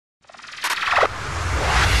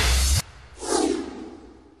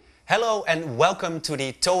Hello and welcome to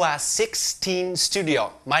the TOA16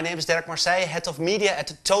 studio. My name is Derk Marseille, head of media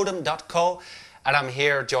at totem.co, and I'm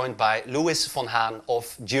here joined by Louis van Haan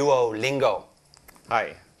of Duolingo.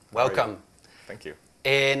 Hi. Welcome. Thank you.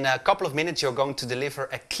 In a couple of minutes you're going to deliver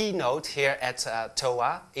a keynote here at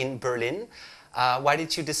TOA in Berlin. Why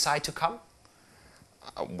did you decide to come?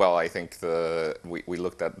 Well, I think we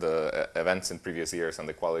looked at the events in previous years and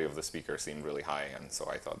the quality of the speaker seemed really high, and so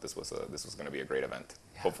I thought this was going to be a great event.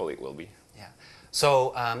 Yeah. Hopefully it will be. Yeah.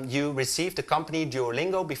 So you received the company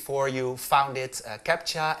Duolingo before you founded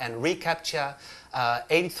CAPTCHA and reCAPTCHA,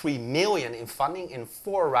 83 million in funding in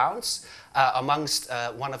 4 rounds. Amongst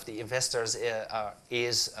one of the investors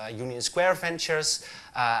is Union Square Ventures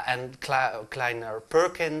and Kleiner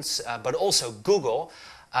Perkins, but also Google.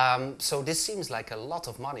 So this seems like a lot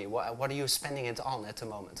of money. What are you spending it on at the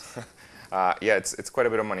moment? Yeah, it's quite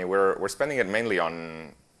a bit of money. We're spending it mainly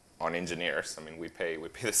on engineers. I mean, we pay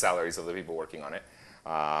the salaries of the people working on it.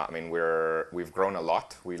 I mean, we've grown a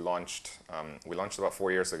lot. We launched about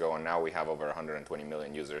 4 years ago, and now we have over 120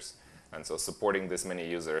 million users. And so supporting this many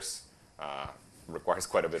users requires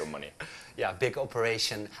quite a bit of money. Yeah, big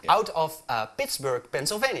operation. Yeah. Out of Pittsburgh,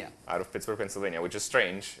 Pennsylvania. Out of Pittsburgh, Pennsylvania, which is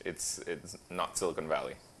strange. It's not Silicon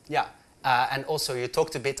Valley. Yeah. And also you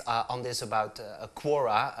talked a bit on this about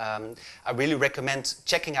Quora. I really recommend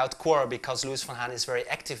checking out Quora because Louis van Haan is very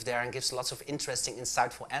active there and gives lots of interesting,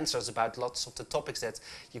 insightful answers about lots of the topics that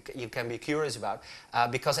you can be curious about.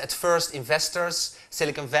 Because at first, investors,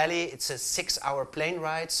 Silicon Valley, it's a 6-hour plane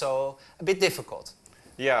ride, so a bit difficult.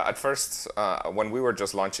 Yeah, at first, when we were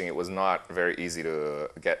just launching, it was not very easy to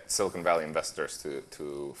get Silicon Valley investors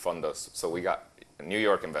to fund us. So we got New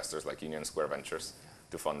York investors like Union Square Ventures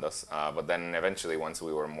to fund us. But then eventually, once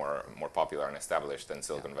we were more popular and established, then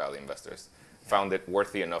Silicon Valley investors found it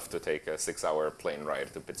worthy enough to take a 6-hour plane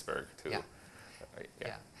ride to Pittsburgh.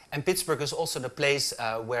 Yeah. And Pittsburgh is also the place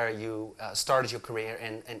where you started your career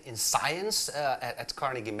in science at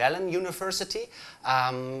Carnegie Mellon University.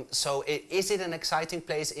 So is it an exciting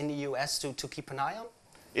place in the US to keep an eye on?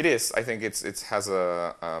 It is. I think it has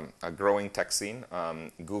a growing tech scene.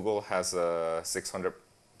 Google has a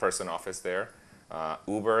 600-person office there.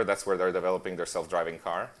 Uber, that's where they're developing their self-driving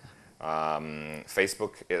car.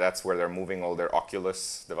 Facebook, that's where they're moving all their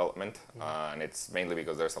Oculus development, and it's mainly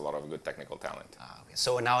because there's a lot of good technical talent. Okay.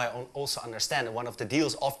 So now I also understand that one of the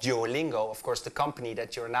deals of Duolingo, of course the company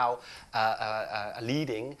that you're now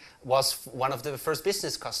leading, was one of the first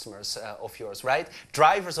business customers of yours, right?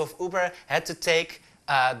 Drivers of Uber had to take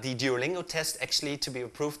the Duolingo test actually to be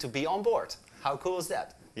approved to be on board. How cool is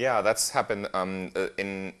that? Yeah, that's happened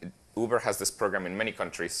Uber has this program in many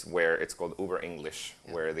countries where it's called Uber English,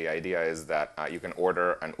 where the idea is that you can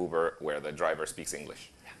order an Uber where the driver speaks English.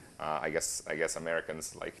 I guess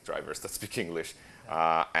Americans like drivers that speak English.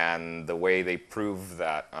 And the way they prove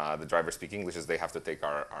that the drivers speak English is they have to take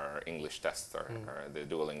our English test, or the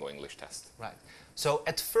Duolingo English test. Right. So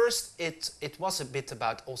at first it was a bit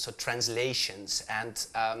about also translations, and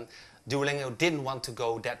Duolingo didn't want to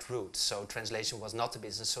go that route, so translation was not a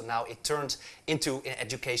business. So now it turned into an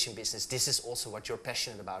education business. This is also what you're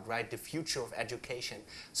passionate about, right? The future of education.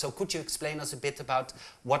 So could you explain us a bit about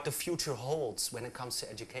what the future holds when it comes to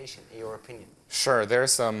education, in your opinion? Sure.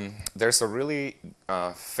 There's a really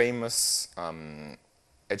famous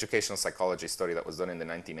educational psychology study that was done in the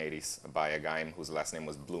 1980s by a guy whose last name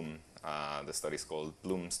was Bloom. The study is called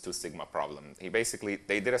Bloom's 2 sigma problem.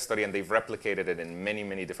 They did a study and they've replicated it in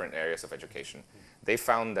many different areas of education. They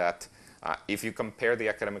found that if you compare the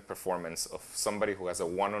academic performance of somebody who has a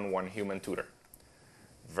one-on-one human tutor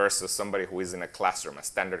versus somebody who is in a classroom, a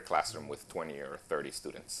standard classroom with 20 or 30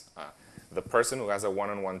 students, the person who has a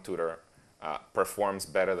one-on-one tutor performs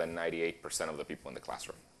better than 98% of the people in the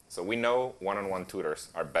classroom. So we know one-on-one tutors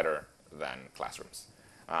are better than classrooms.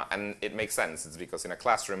 And it makes sense. It's because in a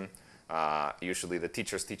classroom, usually the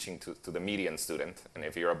teacher's teaching to the median student. And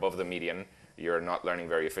if you're above the median, you're not learning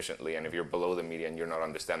very efficiently. And if you're below the median, you're not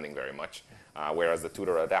understanding very much, whereas the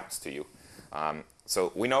tutor adapts to you.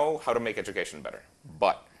 So we know how to make education better.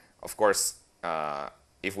 But, of course,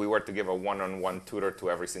 if we were to give a one-on-one tutor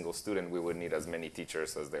to every single student, we would need as many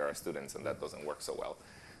teachers as there are students, and that doesn't work so well.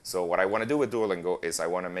 So what I want to do with Duolingo is I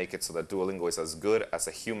want to make it so that Duolingo is as good as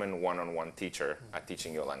a human one-on-one teacher at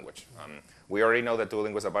teaching you a language. We already know that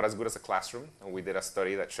Duolingo is about as good as a classroom. We did a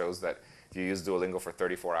study that shows that if you use Duolingo for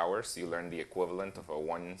 34 hours, you learn the equivalent of a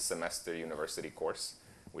 1-semester university course,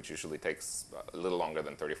 which usually takes a little longer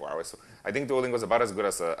than 34 hours. So I think Duolingo is about as good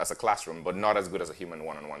as a classroom, but not as good as a human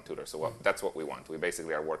one-on-one tutor. So that's what we want. We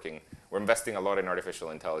basically are we're investing a lot in artificial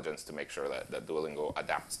intelligence to make sure that Duolingo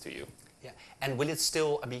adapts to you. Yeah, and will it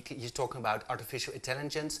still, I mean, you're talking about artificial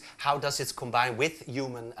intelligence, how does it combine with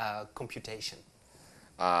human computation?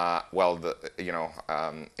 Well,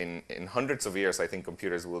 in hundreds of years, I think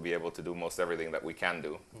computers will be able to do most everything that we can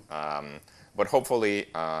do. But hopefully,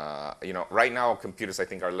 right now computers, I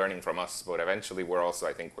think, are learning from us. But eventually,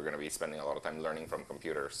 I think we're going to be spending a lot of time learning from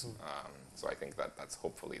computers. So I think that's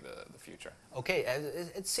hopefully the future. Okay,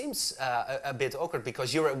 it seems a bit awkward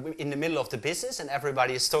because you're in the middle of the business and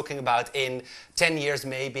everybody is talking about in 10 years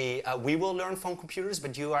maybe we will learn from computers,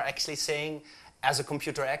 but you are actually saying, as a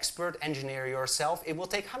computer expert, engineer yourself, it will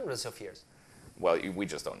take hundreds of years. Well, we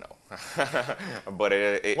just don't know. But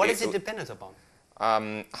what is it dependent upon?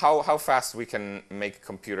 How fast we can make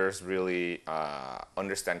computers really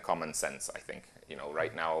understand common sense, I think.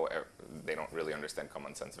 Right now they don't really understand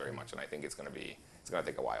common sense very much, and I think it's going to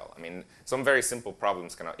take a while. I mean, some very simple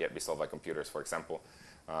problems cannot yet be solved by computers. For example,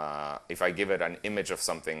 if I give it an image of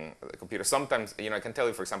something, the computer sometimes, I can tell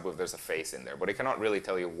you, for example, if there's a face in there, but it cannot really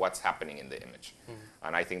tell you what's happening in the image.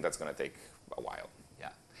 And I think that's going to take a while.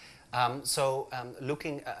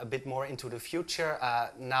 Looking a bit more into the future,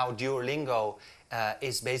 now Duolingo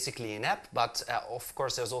is basically an app, but of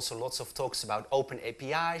course there's also lots of talks about open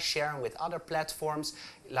API, sharing with other platforms.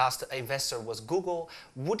 Last investor was Google.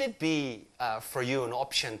 Would it be for you an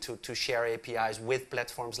option to share APIs with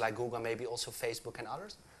platforms like Google, maybe also Facebook and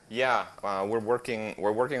others? Yeah, we're working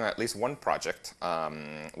on at least one project,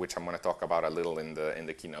 which I'm going to talk about a little in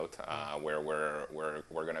the keynote, where we're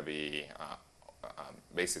going to be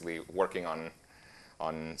basically working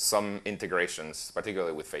on some integrations,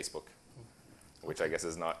 particularly with Facebook, which I guess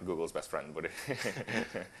is not Google's best friend, but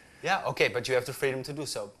yeah, okay, but you have the freedom to do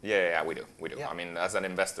so. Yeah, we do. Yeah. I mean, as an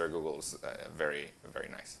investor, Google's very, very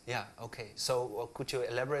nice. Yeah, okay. So could you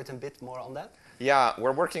elaborate a bit more on that? Yeah,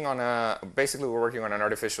 we're working on an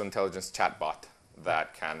artificial intelligence chatbot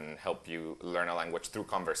that can help you learn a language through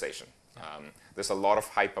conversation. There's a lot of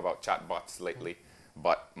hype about chatbots lately,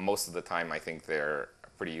 but most of the time I think they're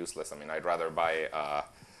pretty useless. I mean, I'd rather buy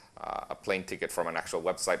a plane ticket from an actual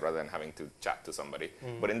website rather than having to chat to somebody.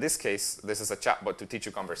 But in this case, this is a chatbot to teach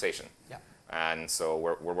you conversation. Yeah. And so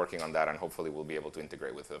we're working on that, and hopefully we'll be able to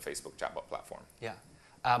integrate with the Facebook chatbot platform. Yeah.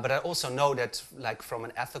 But I also know that, like, from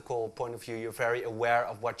an ethical point of view, you're very aware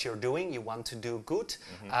of what you're doing. You want to do good.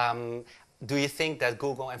 Do you think that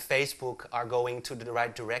Google and Facebook are going to the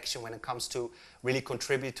right direction when it comes to really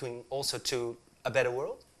contributing also to a better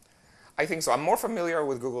world? I think so. I'm more familiar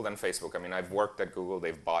with Google than Facebook. I mean, I've worked at Google.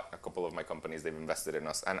 They've bought a couple of my companies. They've invested in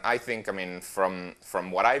us. And I think, I mean, from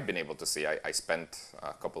what I've been able to see, I spent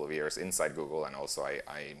a couple of years inside Google, and also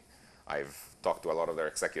I've talked to a lot of their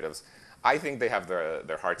executives. I think they have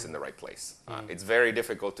their hearts in the right place. It's very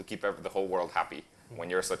difficult to keep the whole world happy when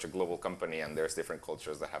you're such a global company and there's different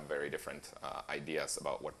cultures that have very different ideas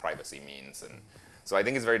about what privacy means. And so I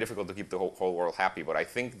think it's very difficult to keep the whole world happy, but I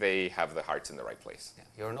think they have the hearts in the right place. Yeah.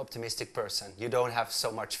 You're an optimistic person. You don't have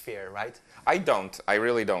so much fear, right? I don't. I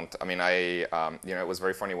really don't. I mean, it was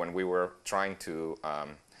very funny when we were trying to,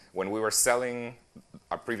 when we were selling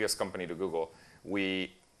our previous company to Google,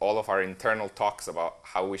 all of our internal talks about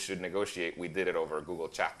how we should negotiate, we did it over Google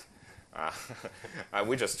Chat.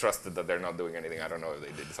 We just trusted that they're not doing anything. I don't know if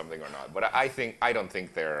they did something or not, but I think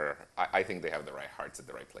they have the right hearts at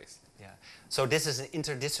the right place. Yeah. So this is an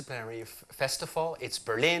interdisciplinary festival. It's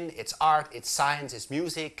Berlin, it's art, it's science, it's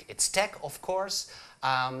music, it's tech, of course.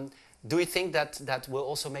 Do you think that will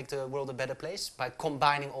also make the world a better place by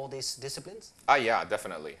combining all these disciplines? Yeah,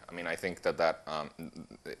 definitely. I mean, I think that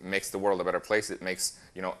it makes the world a better place. It makes,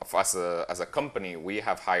 us as a company, we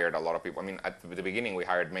have hired a lot of people. I mean, at the beginning, we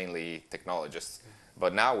hired mainly technologists,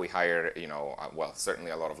 but now we hire, well, certainly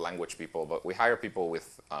a lot of language people, but we hire people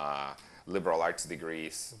with liberal arts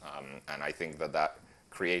degrees, and I think that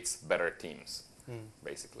creates better teams,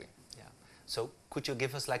 basically. Yeah. So could you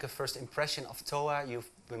give us like a first impression of TOA? You've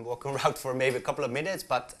been walking around for maybe a couple of minutes,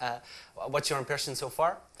 but what's your impression so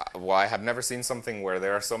far? Well, I have never seen something where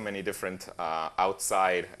there are so many different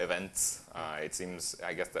outside events. It seems,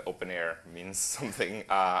 I guess the open air means something.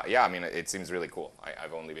 Yeah, I mean, it seems really cool.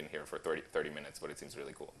 I've only been here for 30 minutes, but it seems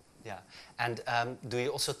really cool. Yeah, and do you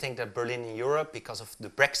also think that Berlin in Europe, because of the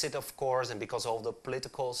Brexit, of course, and because of all the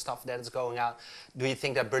political stuff that is going on, do you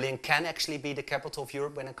think that Berlin can actually be the capital of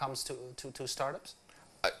Europe when it comes to startups?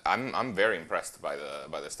 I'm very impressed by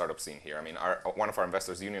the startup scene here. I mean, one of our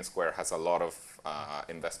investors, Union Square, has a lot of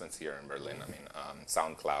investments here in Berlin. I mean,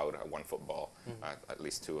 SoundCloud, OneFootball, at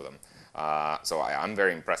least 2 of them. So I'm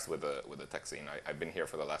very impressed with the tech scene. I've been here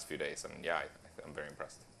for the last few days, and yeah, I'm very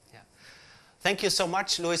impressed. Yeah. Thank you so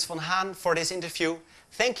much, Louis van Haan, for this interview.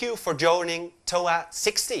 Thank you for joining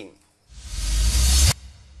TOA16.